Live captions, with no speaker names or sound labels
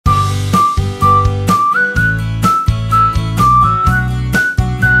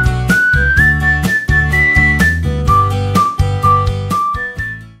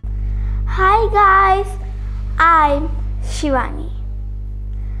Shivani.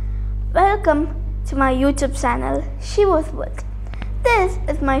 Welcome to my YouTube channel Shivu's World. This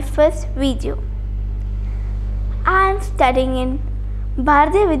is my first video. I am studying in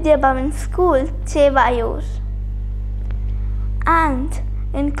Bharatiya Vidya Bhavan School, Chevayor, and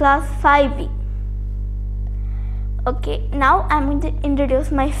in class 5B. Okay, now I am going to introduce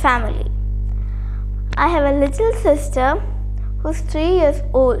my family. I have a little sister who's 3 years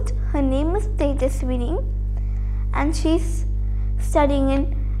old. Her name is Tejaswini and she's studying in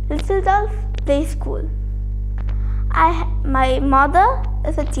Little Dolls Play School. My mother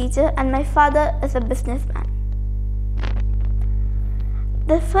is a teacher and my father is a businessman.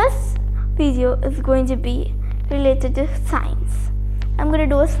 The first video is going to be related to science. I'm going to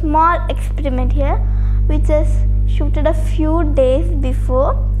do a small experiment here which is shooted a few days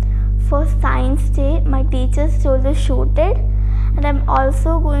before for Science Day. My teachers told to shoot it, and I'm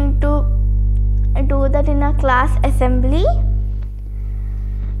also going to do that in a class assembly.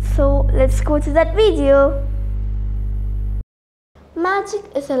 So let's go to that video. Magic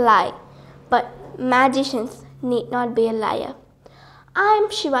is a lie, but magicians need not be a liar. I am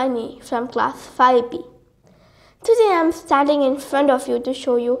Shivani from class 5B. Today I am standing in front of you to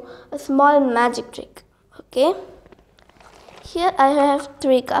show you a small magic trick. Okay? Here I have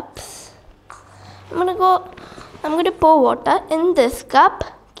 3 cups. I'm going to pour water in this cup.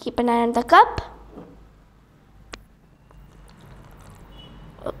 Keep an eye on the cup.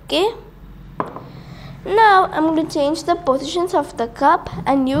 Okay. Now I'm going to change the positions of the cup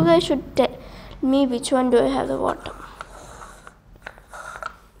and you guys should tell me which one do I have the water.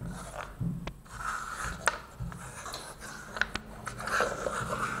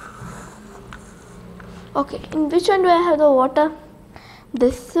 Okay, in which one do I have the water?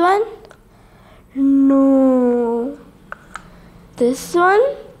 This one? No. This one?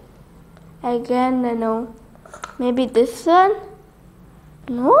 Again, no. Maybe this one?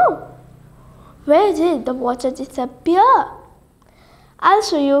 No. Where did the water disappear? I'll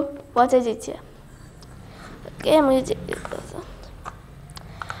show you what I did here. Okay, I'm going to take this one.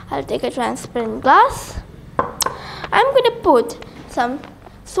 I'll take a transparent glass. I'm going to put some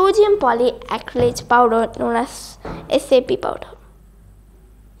sodium polyacrylate powder known as SAP powder.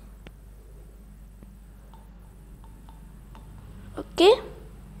 Okay.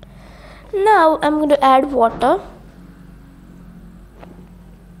 Now I'm going to add water.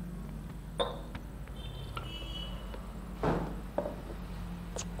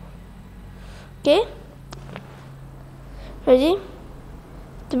 Okay. Ready?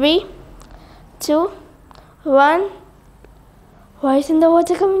 3, 2, 1. Why isn't the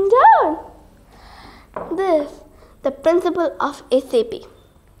water coming down? This, the principle of SAP.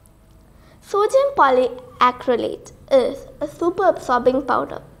 Sodium polyacrylate is a super absorbing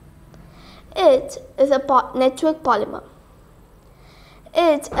powder. It is a network polymer.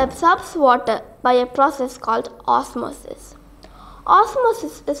 It absorbs water by a process called osmosis.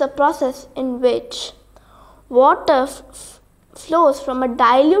 Osmosis is a process in which water flows from a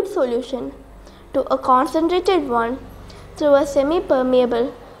dilute solution to a concentrated one through a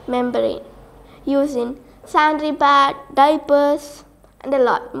semi-permeable membrane using sanitary pad, diapers, and a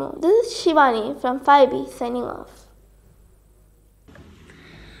lot more. This is Shivani from 5B signing off.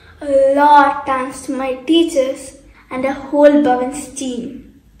 A lot thanks to my teachers and a whole Bhavan's team.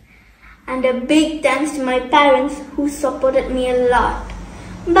 And a big thanks to my parents who supported me a lot.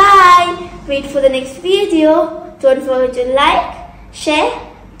 Bye! Wait for the next video. Don't forget to like, share,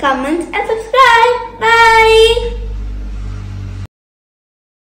 comment and subscribe. Bye!